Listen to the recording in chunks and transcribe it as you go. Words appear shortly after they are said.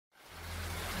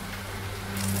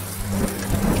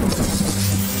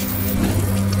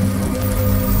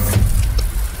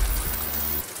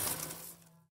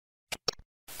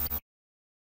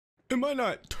Am I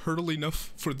not turtle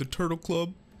enough for the Turtle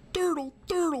Club? Turtle,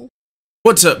 turtle.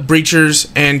 What's up,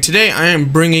 Breachers? And today I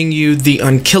am bringing you the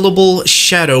Unkillable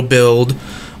Shadow build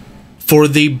for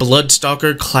the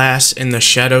Bloodstalker class in the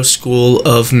Shadow School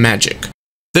of Magic.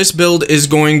 This build is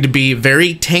going to be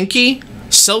very tanky,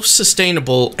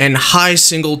 self-sustainable, and high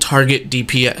single target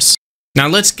DPS. Now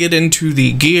let's get into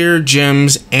the gear,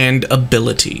 gems, and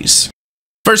abilities.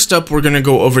 First up, we're going to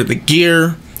go over the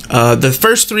gear. The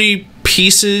first three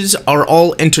pieces are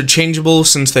all interchangeable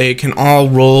since they can all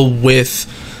roll with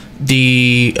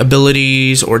the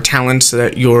abilities or talents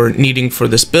that you're needing for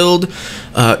this build.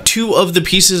 Two of the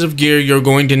pieces of gear you're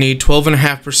going to need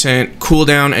 12.5%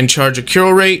 cooldown and charge a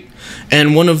cure rate,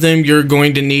 and one of them you're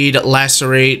going to need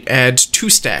Lacerate, adds 2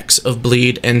 stacks of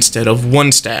bleed instead of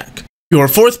 1 stack. Your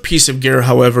fourth piece of gear,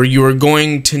 however, you are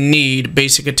going to need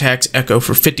Basic Attacks Echo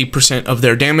for 50% of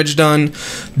their damage done.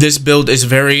 This build is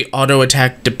very auto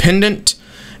attack dependent,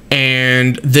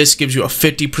 and this gives you a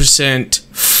 50%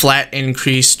 flat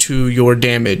increase to your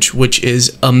damage, which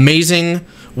is amazing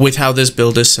with how this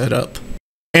build is set up.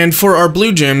 And for our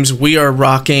blue gems, we are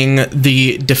rocking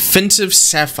the Defensive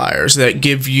Sapphires that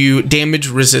give you damage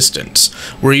resistance.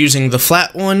 We're using the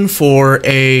flat one for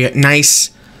a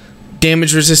nice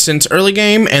damage resistance early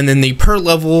game, and then the per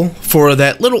level for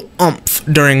that little oomph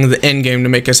during the end game to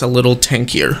make us a little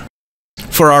tankier.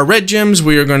 For our red gems,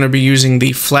 we are going to be using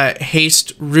the flat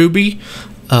haste ruby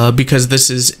because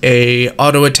this is a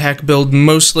auto attack build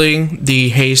mostly. The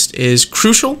haste is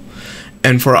crucial.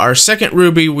 And for our second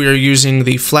ruby, we are using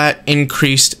the flat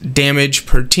increased damage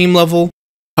per team level.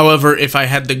 However, if I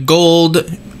had the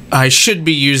gold, I should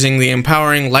be using the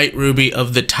Empowering Light Ruby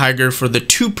of the Tiger for the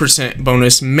 2%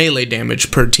 bonus melee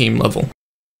damage per team level.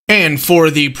 And for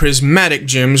the Prismatic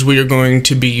Gems, we are going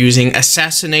to be using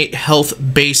Assassinate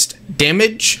health-based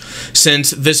damage.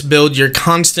 Since this build you're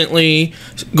constantly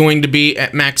going to be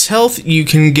at max health, you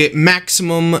can get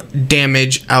maximum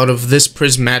damage out of this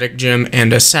Prismatic Gem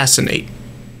and Assassinate.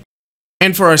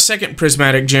 And for our second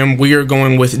Prismatic Gem, we are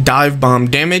going with Dive Bomb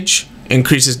damage.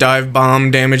 Increases dive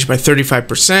bomb damage by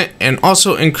 35% and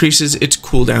also increases its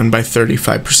cooldown by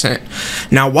 35%.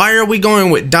 Now, why are we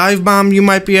going with dive bomb, you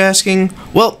might be asking?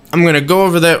 Well, I'm going to go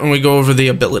over that when we go over the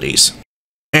abilities.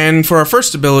 And for our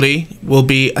first ability will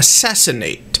be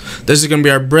Assassinate. This is going to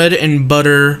be our bread and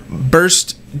butter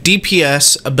burst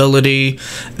DPS ability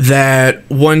that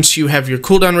once you have your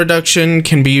cooldown reduction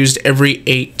can be used every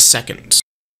 8 seconds.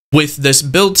 With this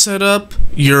build setup,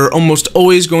 you're almost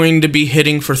always going to be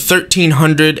hitting for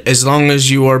 1300 as long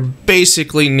as you are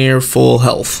basically near full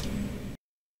health.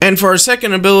 And for our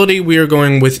second ability, we are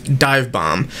going with Dive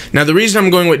Bomb. Now, the reason I'm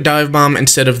going with Dive Bomb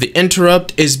instead of the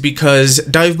Interrupt is because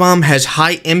Dive Bomb has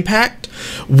high impact,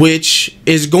 which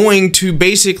is going to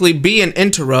basically be an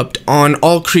interrupt on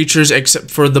all creatures except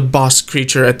for the boss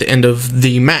creature at the end of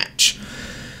the match.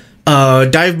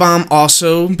 Dive Bomb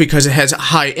also, because it has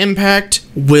high impact,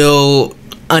 will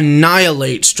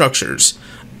annihilate structures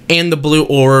and the blue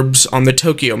orbs on the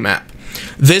Tokyo map.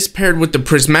 This paired with the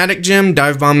Prismatic Gem,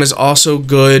 Dive Bomb is also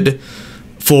good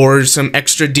for some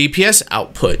extra DPS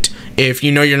output. If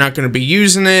you know you're not going to be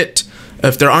using it,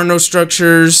 if there are no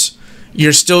structures,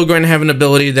 you're still going to have an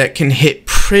ability that can hit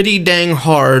pretty dang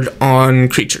hard on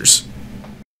creatures.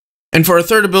 And for our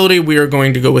third ability, we are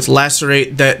going to go with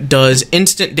Lacerate that does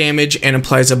instant damage and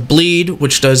applies a bleed,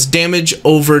 which does damage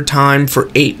over time for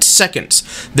 8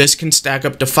 seconds. This can stack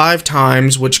up to 5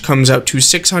 times, which comes out to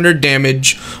 600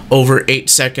 damage over 8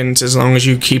 seconds as long as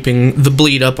you're keeping the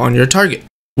bleed up on your target,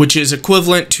 which is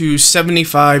equivalent to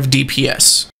 75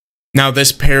 DPS. Now,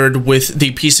 this paired with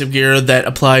the piece of gear that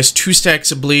applies 2 stacks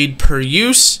of bleed per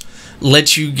use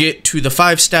lets you get to the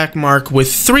 5-stack mark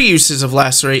with 3 uses of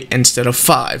Lacerate instead of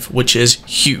 5, which is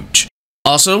huge.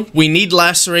 Also, we need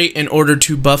Lacerate in order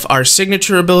to buff our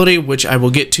signature ability, which I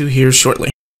will get to here shortly.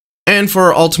 And for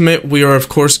our ultimate, we are of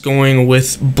course going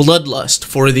with Bloodlust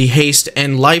for the haste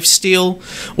and lifesteal.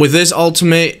 With this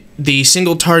ultimate, the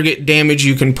single target damage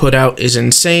you can put out is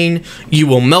insane. You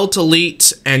will melt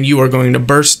elites, and you are going to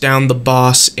burst down the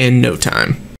boss in no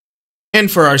time. And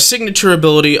for our signature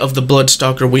ability of the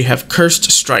Bloodstalker, we have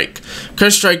Cursed Strike.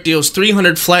 Cursed Strike deals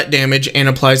 300 flat damage and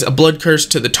applies a blood curse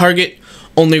to the target.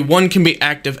 Only one can be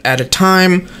active at a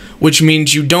time, which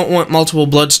means you don't want multiple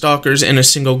Bloodstalkers in a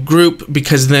single group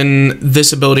because then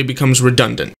this ability becomes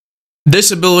redundant.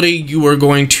 This ability you are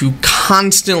going to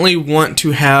constantly want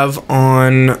to have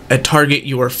on a target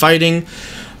you are fighting.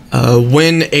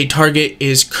 When a target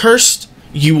is cursed,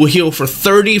 you will heal for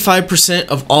 35%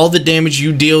 of all the damage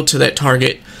you deal to that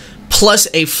target, plus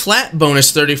a flat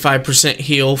bonus 35%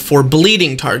 heal for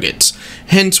bleeding targets,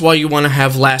 hence why you want to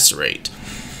have Lacerate.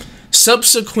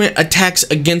 Subsequent attacks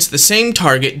against the same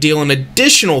target deal an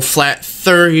additional flat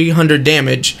 300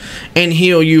 damage and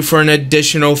heal you for an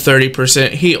additional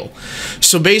 30% heal.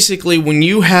 So basically, when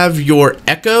you have your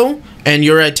Echo and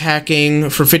you're attacking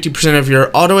for 50% of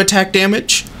your auto attack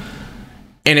damage,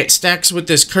 and it stacks with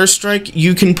this Curse Strike,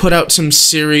 you can put out some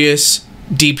serious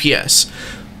DPS.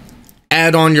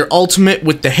 Add on your ultimate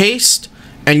with the haste,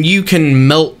 and you can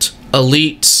melt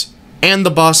elites and the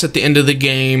boss at the end of the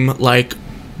game like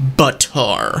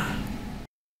butter.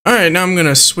 Alright, now I'm going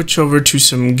to switch over to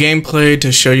some gameplay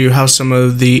to show you how some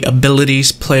of the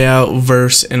abilities play out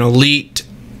versus an elite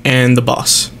and the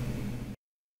boss.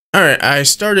 Alright, I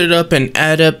started up an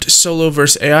Adept solo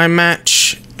versus AI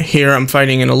match. Here I'm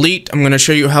fighting an elite. I'm going to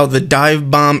show you how the Dive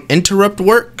Bomb interrupt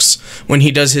works when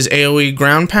he does his AoE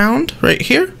ground pound right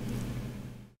here.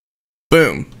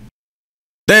 Boom.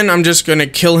 Then I'm just going to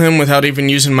kill him without even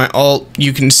using my ult.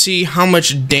 You can see how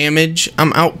much damage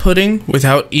I'm outputting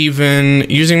without even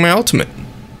using my ultimate.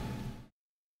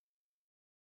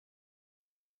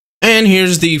 And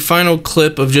here's the final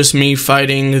clip of just me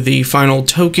fighting the final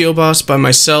Tokyo boss by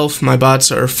myself. My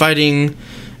bots are fighting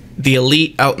the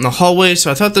elite out in the hallway,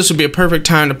 so I thought this would be a perfect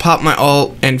time to pop my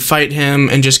ult and fight him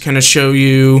and just kind of show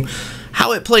you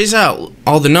how it plays out.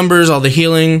 All the numbers, all the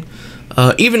healing.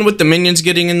 Even with the minions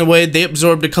getting in the way, they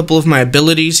absorbed a couple of my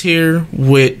abilities here,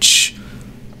 which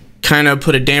kind of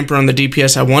put a damper on the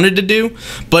DPS I wanted to do,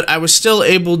 but I was still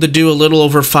able to do a little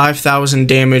over 5,000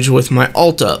 damage with my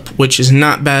ult up, which is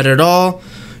not bad at all,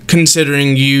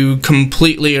 considering you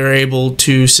completely are able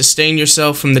to sustain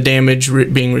yourself from the damage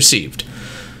being received.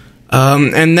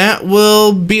 And that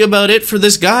will be about it for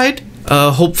this guide.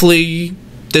 Hopefully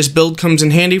this build comes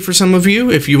in handy for some of you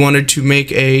if you wanted to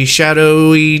make a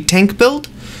shadowy tank build.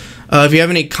 If you have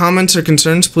any comments or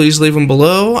concerns, please leave them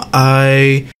below.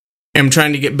 I am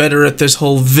trying to get better at this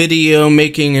whole video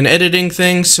making and editing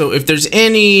thing, so if there's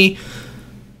any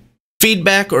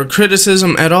feedback or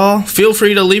criticism at all, feel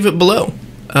free to leave it below.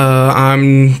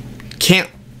 I can't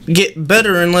get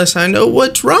better unless I know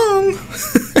what's wrong.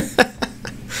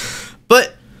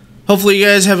 But hopefully you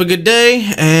guys have a good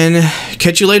day, and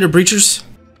catch you later, Breachers.